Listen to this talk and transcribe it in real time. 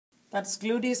That's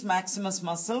gluteus maximus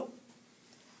muscle.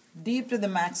 Deep to the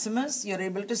maximus, you're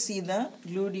able to see the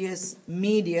gluteus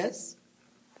medius,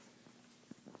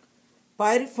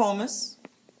 piriformis,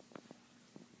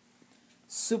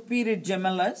 superior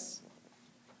gemellus,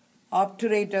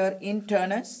 obturator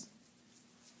internus,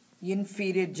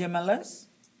 inferior gemellus,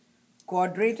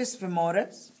 quadratus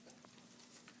femoris,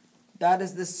 that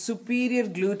is the superior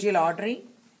gluteal artery,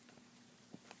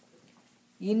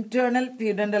 internal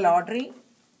pudendal artery,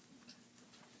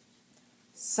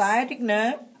 sciatic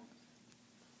nerve,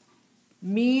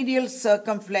 medial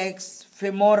circumflex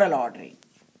femoral artery.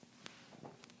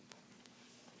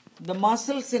 The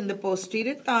muscles in the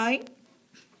posterior thigh,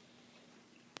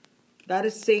 that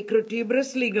is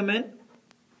sacrotuberous ligament.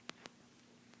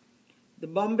 The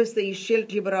bump is the ischial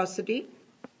tuberosity.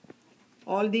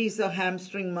 All these are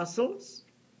hamstring muscles.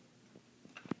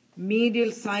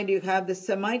 Medial side you have the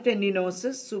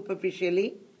semitendinosus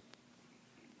superficially.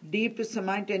 Deep to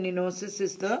semitendinosus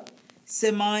is the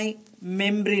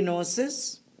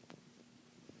semimembranosus.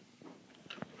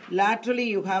 Laterally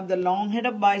you have the long head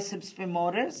of biceps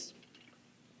femoris.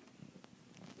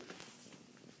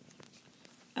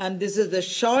 And this is the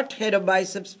short head of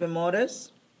biceps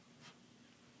femoris.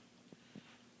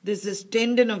 This is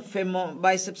tendon of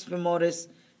biceps femoris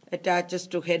attaches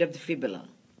to head of the fibula.